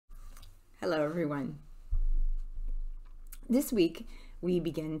Hello everyone. This week we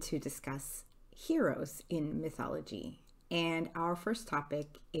begin to discuss heroes in mythology, and our first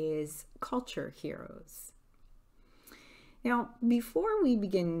topic is culture heroes. Now, before we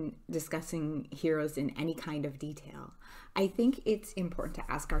begin discussing heroes in any kind of detail, I think it's important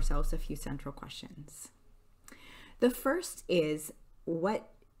to ask ourselves a few central questions. The first is,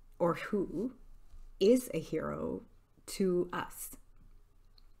 what or who is a hero to us?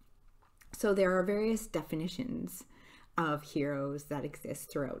 So there are various definitions of heroes that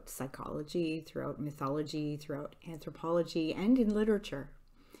exist throughout psychology, throughout mythology, throughout anthropology, and in literature.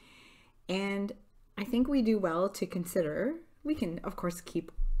 And I think we do well to consider, we can of course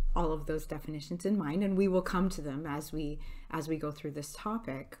keep all of those definitions in mind, and we will come to them as we go through this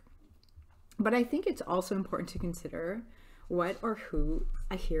topic. But I think it's also important to consider what or who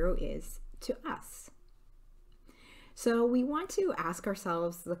a hero is to us. So we want to ask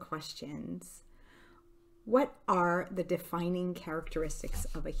ourselves the questions: what are the defining characteristics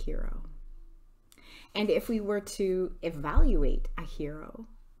of a hero? And if we were to evaluate a hero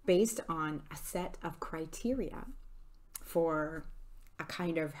based on a set of criteria for a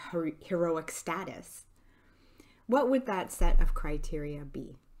kind of heroic status, what would that set of criteria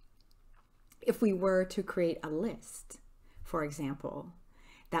be? If we were to create a list, for example,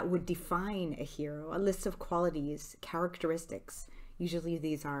 that would define a hero, a list of qualities, characteristics, usually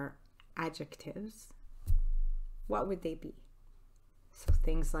these are adjectives, what would they be? So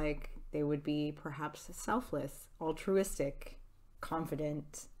things like they would be perhaps selfless, altruistic,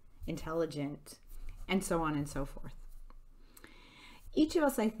 confident, intelligent, and so on and so forth. Each of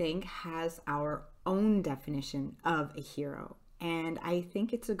us, I think, has our own definition of a hero, and I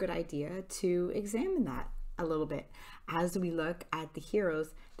think it's a good idea to examine that a little bit as we look at the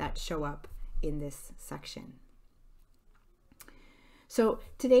heroes that show up in this section. So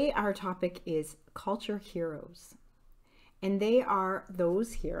today our topic is culture heroes, and they are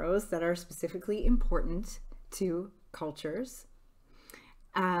those heroes that are specifically important to cultures.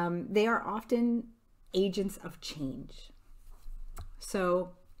 They are often agents of change.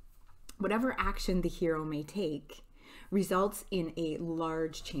 So whatever action the hero may take results in a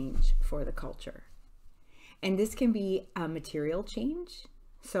large change for the culture. And this can be a material change,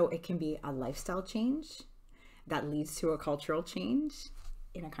 so it can be a lifestyle change that leads to a cultural change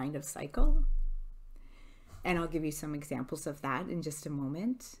in a kind of cycle. And I'll give you some examples of that in just a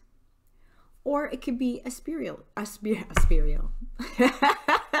moment. Or it could be a spiritual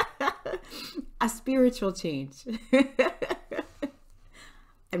change.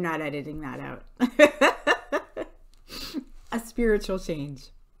 I'm not editing that out. A spiritual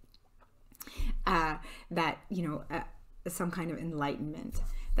change. That, some kind of enlightenment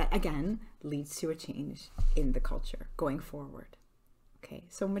that again leads to a change in the culture going forward. Okay,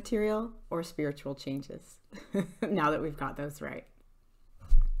 so material or spiritual changes, now that we've got those right.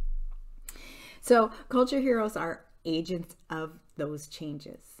 So culture heroes are agents of those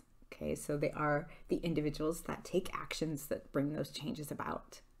changes. Okay, so they are the individuals that take actions that bring those changes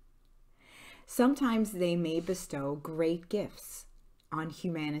about. Sometimes they may bestow great gifts on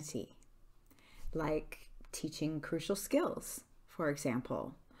humanity, like teaching crucial skills, for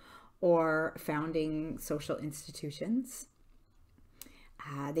example, or founding social institutions.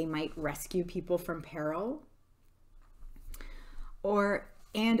 They might rescue people from peril, or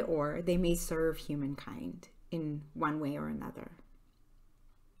they may serve humankind in one way or another.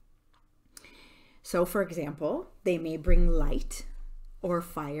 So, for example, they may bring light or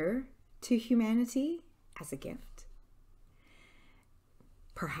fire to humanity as a gift.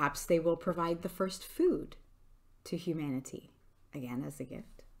 Perhaps they will provide the first food to humanity, again as a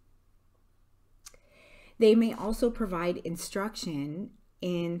gift. They may also provide instruction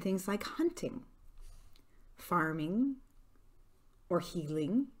in things like hunting, farming, or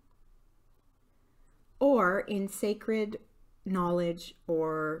healing, or in sacred knowledge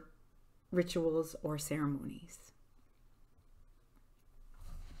or rituals or ceremonies.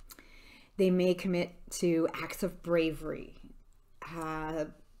 They may commit to acts of bravery,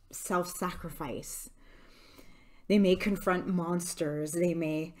 self-sacrifice. They may confront monsters. They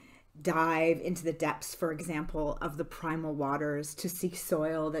may dive into the depths, for example, of the primal waters to seek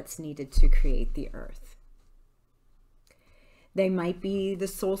soil that's needed to create the earth. They might be the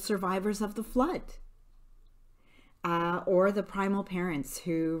sole survivors of the flood, or the primal parents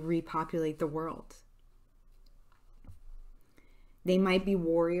who repopulate the world. They might be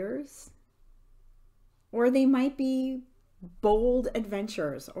warriors, or they might be bold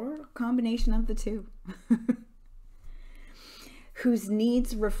adventurers, or a combination of the two, whose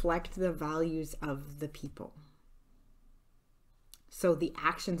needs reflect the values of the people. So the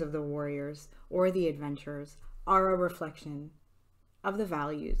actions of the warriors or the adventurers are a reflection of the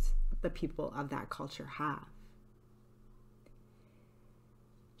values the people of that culture have.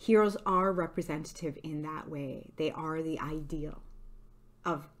 Heroes are representative in that way. They are the ideal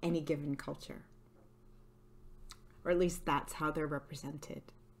of any given culture. Or at least that's how they're represented.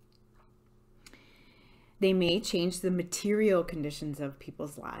 They may change the material conditions of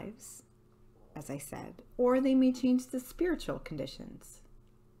people's lives, as I said, or they may change the spiritual conditions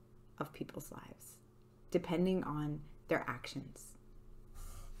of people's lives, depending on their actions.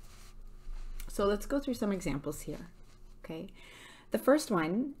 So let's go through some examples here, okay? The first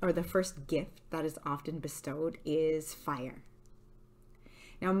one, or the first gift that is often bestowed, is fire.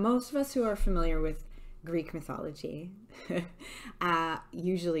 Now, most of us who are familiar with Greek mythology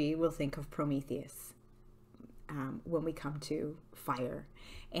usually will think of Prometheus when we come to fire,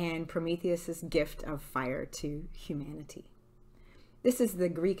 and Prometheus's gift of fire to humanity. This is the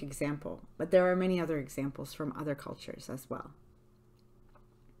Greek example, but there are many other examples from other cultures as well.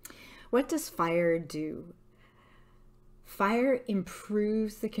 What does fire do? Fire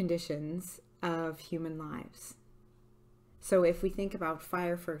improves the conditions of human lives. So if we think about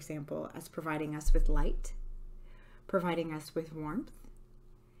fire, for example, as providing us with light, providing us with warmth,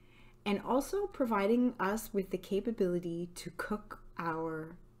 and also providing us with the capability to cook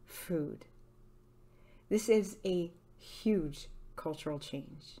our food. This is a huge cultural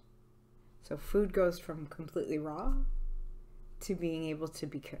change. So food goes from completely raw to being able to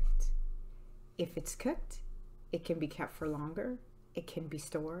be cooked. If it's cooked, it can be kept for longer, it can be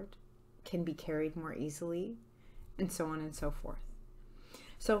stored, can be carried more easily, and so on and so forth.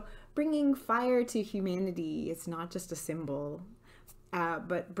 So bringing fire to humanity is not just a symbol,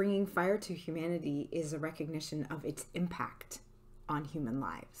 but bringing fire to humanity is a recognition of its impact on human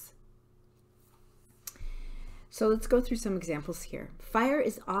lives. So let's go through some examples here. Fire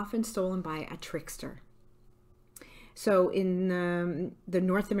is often stolen by a trickster. So in the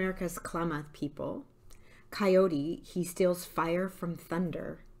North America's Klamath people, Coyote, he steals fire from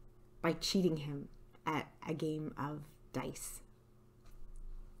thunder by cheating him at a game of dice.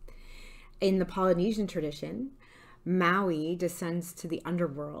 In the Polynesian tradition, Maui descends to the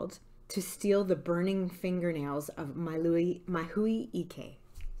underworld to steal the burning fingernails of Mahui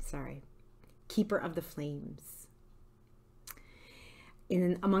Ike, keeper of the flames.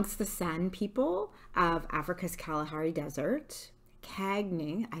 Amongst the San people of Africa's Kalahari Desert,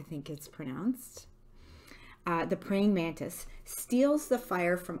 Cagney, I think it's pronounced, the praying mantis steals the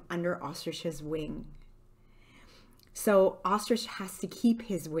fire from under ostrich's wing. So ostrich has to keep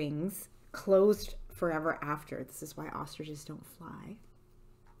his wings closed forever after. This is why ostriches don't fly,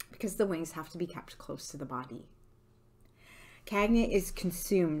 because the wings have to be kept close to the body. Cagney is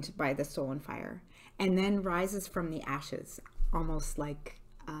consumed by the stolen fire and then rises from the ashes, almost like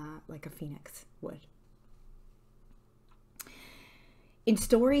a phoenix would. In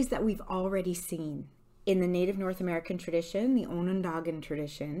stories that we've already seen, in the Native North American tradition, the Onondagan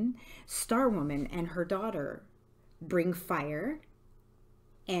tradition, Star Woman and her daughter bring fire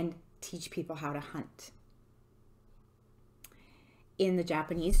and teach people how to hunt. In the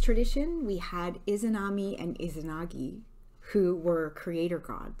Japanese tradition, we had Izanami and Izanagi, who were creator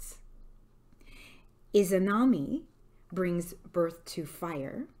gods. Izanami brings birth to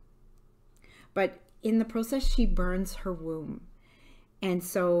fire, but in the process she burns her womb, and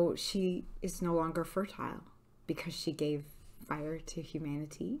so she is no longer fertile because she gave fire to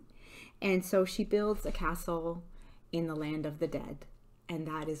humanity. And so she builds a castle in the land of the dead, and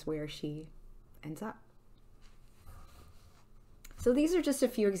that is where she ends up. So these are just a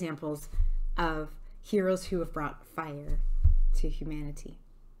few examples of heroes who have brought fire to humanity.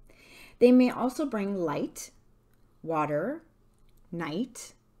 They may also bring light, water,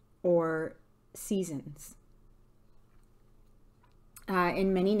 night, or seasons.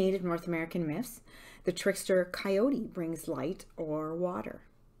 In many Native North American myths, the trickster Coyote brings light or water.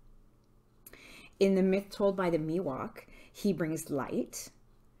 In the myth told by the Miwok, he brings light.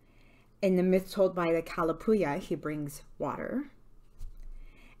 In the myth told by the Kalapuya, he brings water.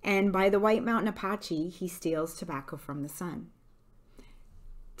 And by the White Mountain Apache, he steals tobacco from the sun.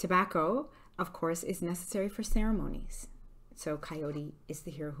 Tobacco, of course, is necessary for ceremonies, so Coyote is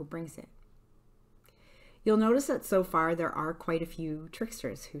the hero who brings it. You'll notice that so far there are quite a few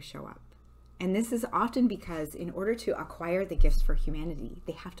tricksters who show up. And this is often because in order to acquire the gifts for humanity,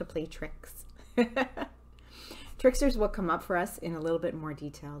 they have to play tricks. Tricksters will come up for us in a little bit more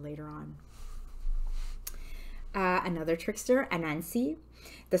detail later on. Another trickster, Anansi,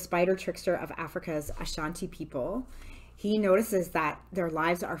 the spider trickster of Africa's Ashanti people, he notices that their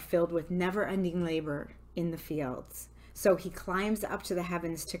lives are filled with never-ending labor in the fields. So he climbs up to the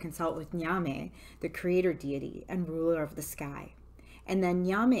heavens to consult with Nyame, the creator deity and ruler of the sky. And then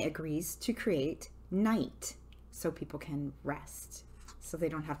Nyame agrees to create night so people can rest, so they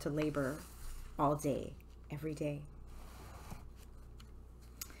don't have to labor all day, every day.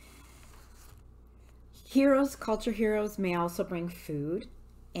 Heroes, culture heroes, may also bring food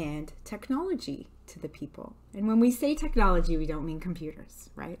and technology to the people. And when we say technology, we don't mean computers,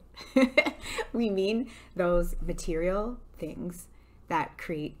 right? We mean those material things that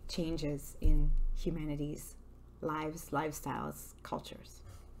create changes in humanity's lives, lifestyles, cultures.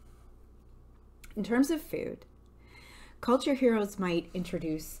 In terms of food, culture heroes might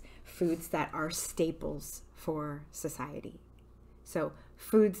introduce foods that are staples for society. So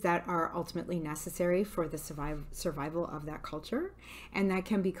foods that are ultimately necessary for the survival of that culture, and that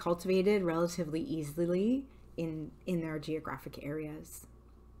can be cultivated relatively easily in their geographic areas.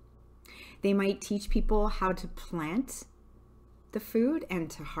 They might teach people how to plant the food and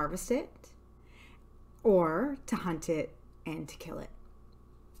to harvest it, or to hunt it and to kill it.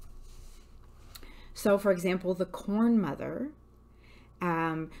 So, for example, the Corn Mother,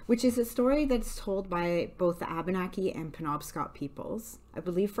 which is a story that's told by both the Abenaki and Penobscot peoples. I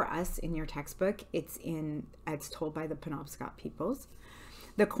believe for us in your textbook, it's told by the Penobscot peoples.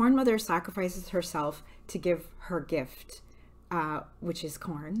 The Corn Mother sacrifices herself to give her gift, which is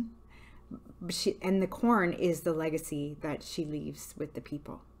corn. And the corn is the legacy that she leaves with the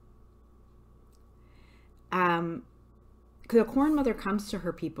people. The Corn Mother comes to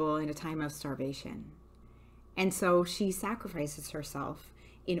her people in a time of starvation. And so she sacrifices herself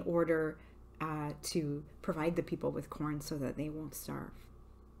in order to provide the people with corn so that they won't starve.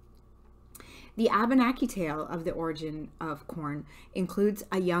 The Abenaki tale of the origin of corn includes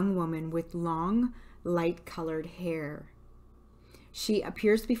a young woman with long, light-colored hair. She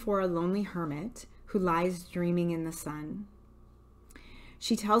appears before a lonely hermit who lies dreaming in the sun.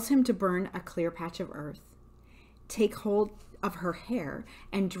 She tells him to burn a clear patch of earth, take hold of her hair,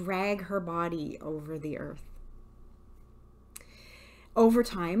 and drag her body over the earth. Over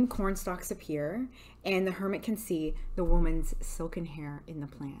time, corn stalks appear, and the hermit can see the woman's silken hair in the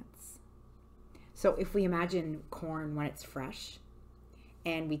plants. So if we imagine corn when it's fresh,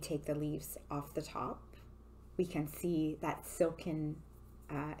 and we take the leaves off the top, we can see that silken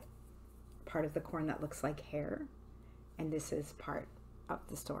part of the corn that looks like hair, and this is part of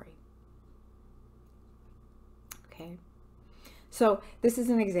the story. Okay, so this is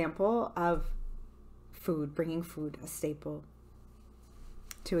an example of food, bringing food, a staple,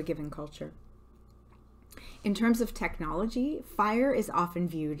 to a given culture. In terms of technology, fire is often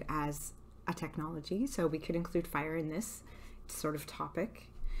viewed as a technology, so we could include fire in this sort of topic.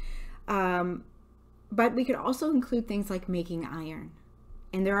 But we could also include things like making iron.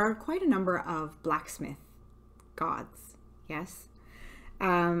 And there are quite a number of blacksmith gods, yes?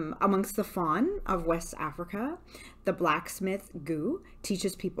 Amongst the Fon of West Africa, the blacksmith Gu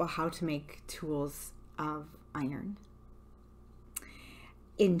teaches people how to make tools of iron.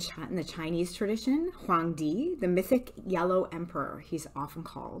 In the Chinese tradition, Huangdi, the mythic yellow emperor, he's often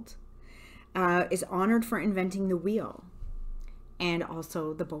called, is honored for inventing the wheel and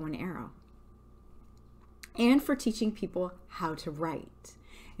also the bow and arrow, and for teaching people how to write.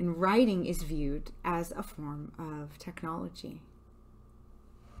 And writing is viewed as a form of technology.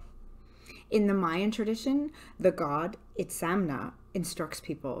 In the Mayan tradition, the god Itzamna instructs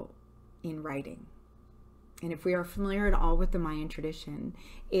people in writing. And if we are familiar at all with the Mayan tradition,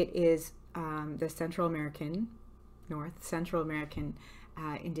 it is the Central American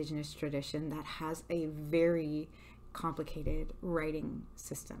indigenous tradition that has a very complicated writing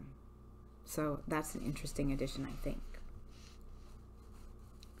system. So that's an interesting addition, I think.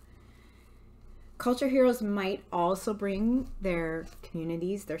 Culture heroes might also bring their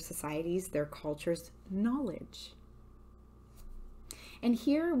communities, their societies, their cultures knowledge. And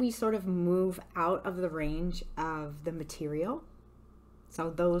here we sort of move out of the range of the material. So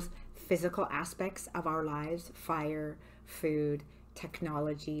those physical aspects of our lives, fire, food,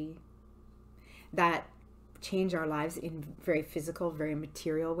 technology, that change our lives in very physical, very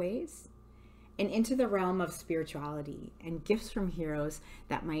material ways, and into the realm of spirituality and gifts from heroes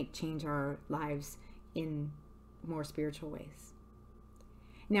that might change our lives in more spiritual ways.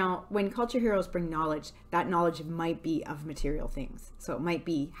 Now, when culture heroes bring knowledge, that knowledge might be of material things. So it might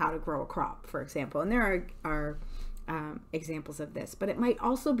be how to grow a crop, for example. And there are examples of this. But it might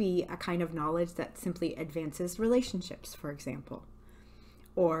also be a kind of knowledge that simply advances relationships, for example,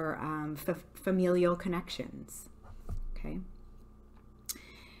 or familial connections. Okay.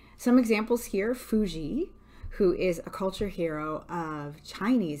 Some examples here: Fuji, who is a culture hero of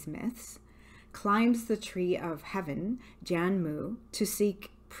Chinese myths, climbs the tree of heaven, Jianmu, to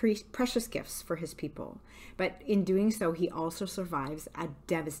seek precious gifts for his people. But in doing so, he also survives a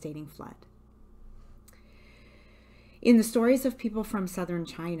devastating flood. In the stories of people from southern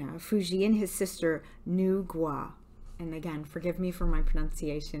China, Fuji and his sister Nu Gua, and again, forgive me for my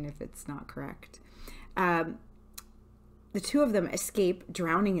pronunciation if it's not correct, the two of them escape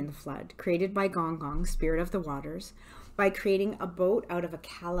drowning in the flood created by Gong Gong, spirit of the waters, by creating a boat out of a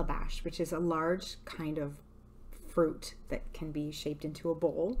calabash, which is a large kind of fruit that can be shaped into a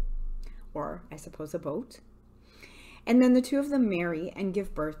bowl, or I suppose a boat. And then the two of them marry and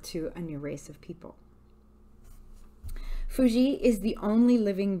give birth to a new race of people. Fuji is the only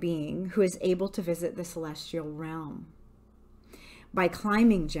living being who is able to visit the celestial realm. By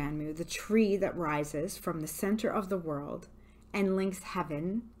climbing Jianmu, the tree that rises from the center of the world and links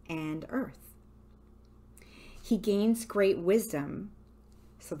heaven and earth. He gains great wisdom,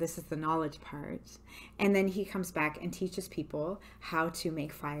 so this is the knowledge part, and then he comes back and teaches people how to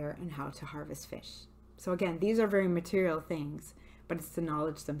make fire and how to harvest fish. So again, these are very material things, but it's the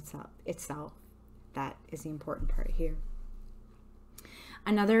knowledge itself that is the important part here.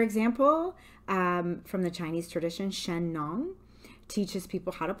 Another example from the Chinese tradition, Shen Nong, teaches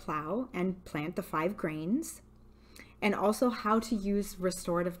people how to plow and plant the 5 grains, and also how to use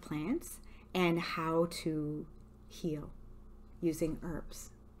restorative plants and how to heal using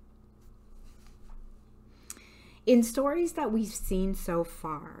herbs. In stories that we've seen so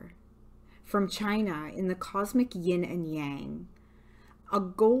far, from China in the cosmic yin and yang, a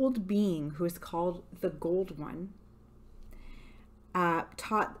gold being who is called the Gold One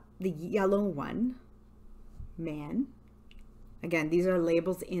taught the Yellow One, man, again, these are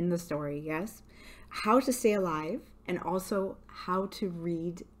labels in the story, yes, how to stay alive and also how to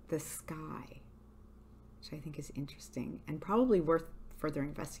read the sky, which I think is interesting and probably worth further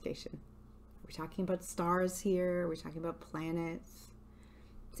investigation. We're talking about stars here, we're talking about planets.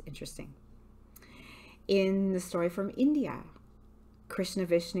 It's interesting. In the story from India, Krishna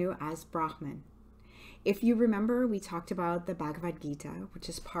Vishnu as Brahman. If you remember, we talked about the Bhagavad Gita, which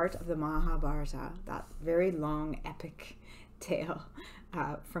is part of the Mahabharata, that very long epic tale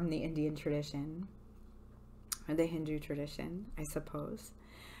from the Indian tradition, or the Hindu tradition, I suppose.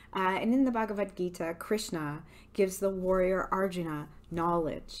 And in the Bhagavad Gita, Krishna gives the warrior Arjuna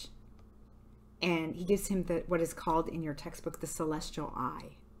knowledge. And he gives him what is called in your textbook the celestial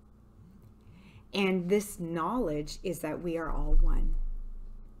eye. And this knowledge is that we are all one.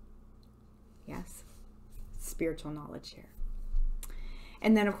 Yes, spiritual knowledge here.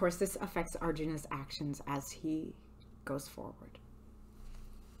 And then, of course, this affects Arjuna's actions as he goes forward.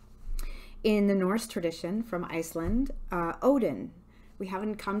 In the Norse tradition from Iceland, Odin, we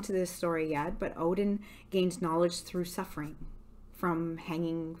haven't come to this story yet, but Odin gained knowledge through suffering from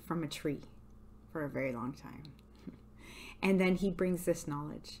hanging from a tree for a very long time. And then he brings this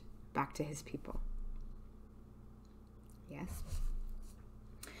knowledge back to his people. Yes.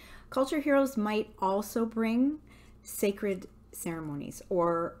 Culture heroes might also bring sacred ceremonies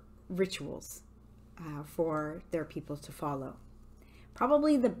or rituals for their people to follow.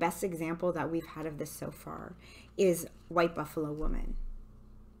 Probably the best example that we've had of this so far is White Buffalo Woman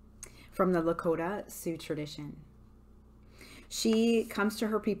from the Lakota Sioux tradition. She comes to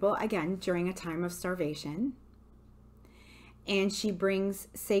her people, again, during a time of starvation, and she brings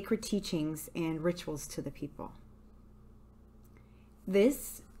sacred teachings and rituals to the people.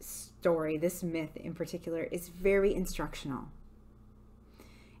 This story, this myth in particular, is very instructional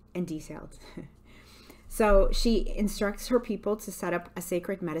and detailed. So she instructs her people to set up a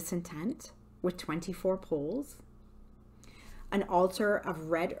sacred medicine tent with 24 poles, an altar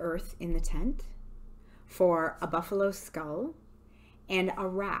of red earth in the tent for a buffalo skull, and a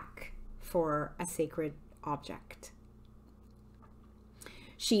rack for a sacred object.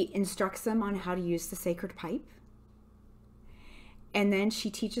 She instructs them on how to use the sacred pipe, and then she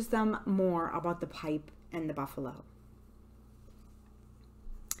teaches them more about the pipe and the buffalo.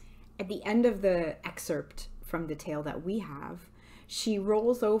 At the end of the excerpt from the tale that we have, she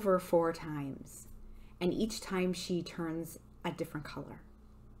rolls over 4 times, and each time she turns a different color.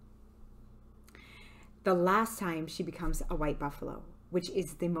 The last time she becomes a white buffalo, which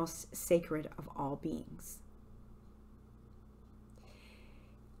is the most sacred of all beings.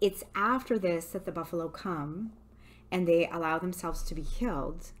 It's after this that the buffalo come and they allow themselves to be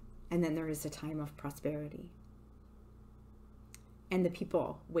killed, and then there is a time of prosperity. And the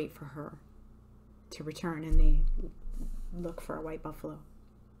people wait for her to return, and they look for a white buffalo.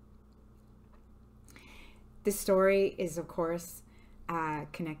 This story is, of course,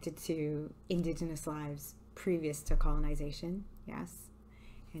 connected to indigenous lives previous to colonization, yes.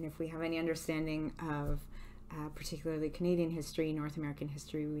 And if we have any understanding of particularly Canadian history, North American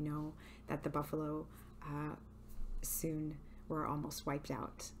history, we know that the buffalo soon were almost wiped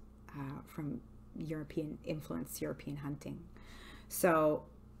out from European influence, European hunting. So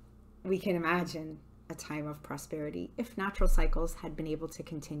we can imagine a time of prosperity if natural cycles had been able to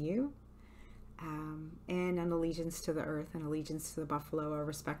continue, and an allegiance to the earth, an allegiance to the buffalo, a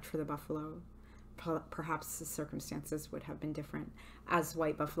respect for the buffalo. Perhaps the circumstances would have been different, as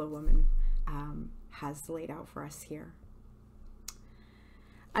White Buffalo Woman has laid out for us here.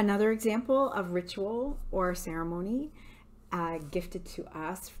 Another example of ritual or ceremony gifted to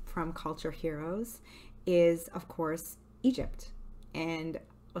us from culture heroes is, of course, Egypt and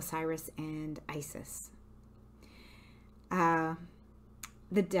Osiris and Isis.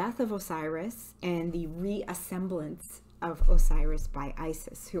 The death of Osiris and the reassemblance of Osiris by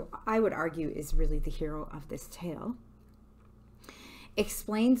Isis, who I would argue is really the hero of this tale,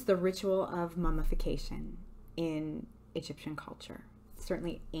 explains the ritual of mummification in Egyptian culture,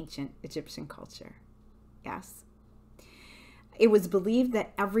 certainly ancient Egyptian culture. Yes. It was believed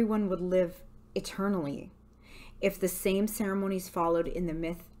that everyone would live eternally if the same ceremonies followed in the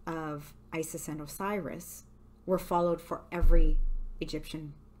myth of Isis and Osiris were followed for every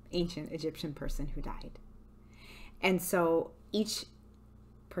ancient Egyptian person who died. And so each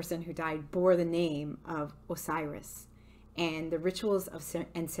person who died bore the name of Osiris, and the rituals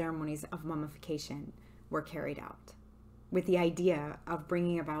and ceremonies of mummification were carried out with the idea of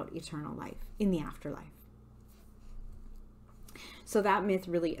bringing about eternal life in the afterlife. So that myth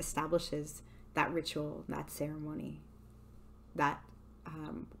really establishes that ritual, that ceremony, that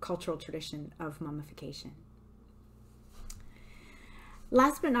cultural tradition of mummification.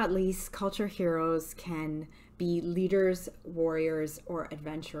 Last but not least, culture heroes can be leaders, warriors, or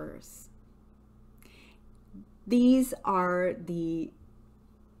adventurers. These are the,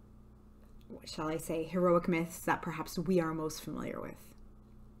 shall I say, heroic myths that perhaps we are most familiar with.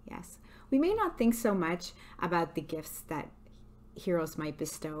 Yes, we may not think so much about the gifts that heroes might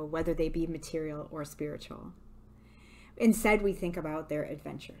bestow, whether they be material or spiritual. Instead, we think about their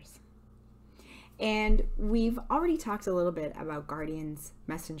adventures. And we've already talked a little bit about guardians,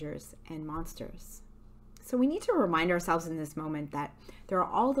 messengers, and monsters. So we need to remind ourselves in this moment that there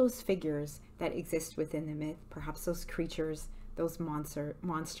are all those figures that exist within the myth, perhaps those creatures, those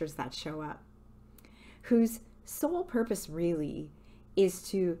monsters that show up, whose sole purpose really is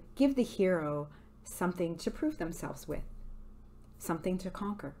to give the hero something to prove themselves with, something to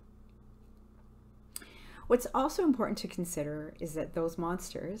conquer. What's also important to consider is that those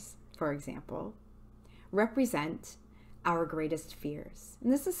monsters, for example, represent our greatest fears.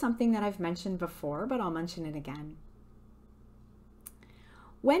 And this is something that I've mentioned before, but I'll mention it again.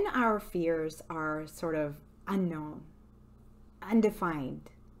 When our fears are sort of unknown, undefined,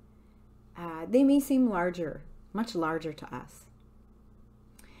 they may seem larger, much larger to us.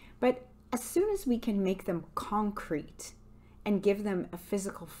 But as soon as we can make them concrete and give them a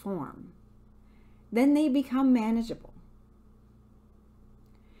physical form, then they become manageable.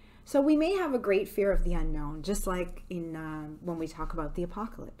 So we may have a great fear of the unknown, just like in when we talk about the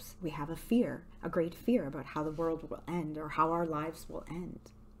apocalypse. We have a great fear about how the world will end or how our lives will end.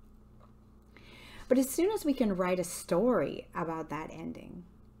 But as soon as we can write a story about that ending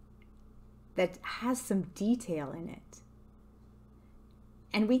that has some detail in it,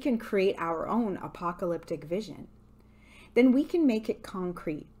 and we can create our own apocalyptic vision, then we can make it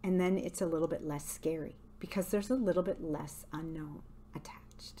concrete, and then it's a little bit less scary because there's a little bit less unknown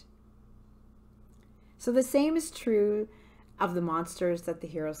attached. So the same is true of the monsters that the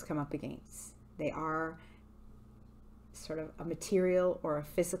heroes come up against. They are sort of a material or a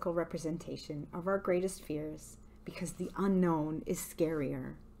physical representation of our greatest fears because the unknown is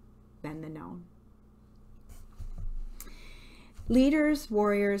scarier than the known. Leaders,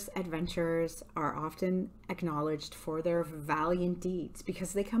 warriors, adventurers are often acknowledged for their valiant deeds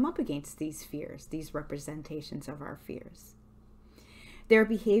because they come up against these fears, these representations of our fears. Their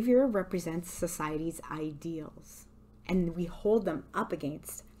behavior represents society's ideals, and we hold them up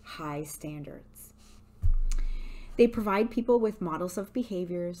against high standards. They provide people with models of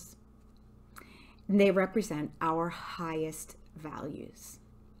behaviors, and they represent our highest values.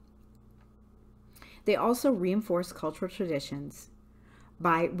 They also reinforce cultural traditions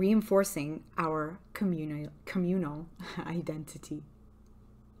by reinforcing our communal identity.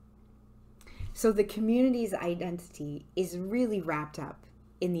 So the community's identity is really wrapped up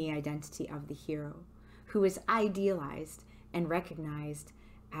in the identity of the hero, who is idealized and recognized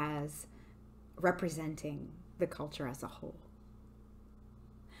as representing the culture as a whole.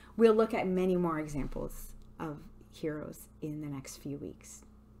 We'll look at many more examples of heroes in the next few weeks.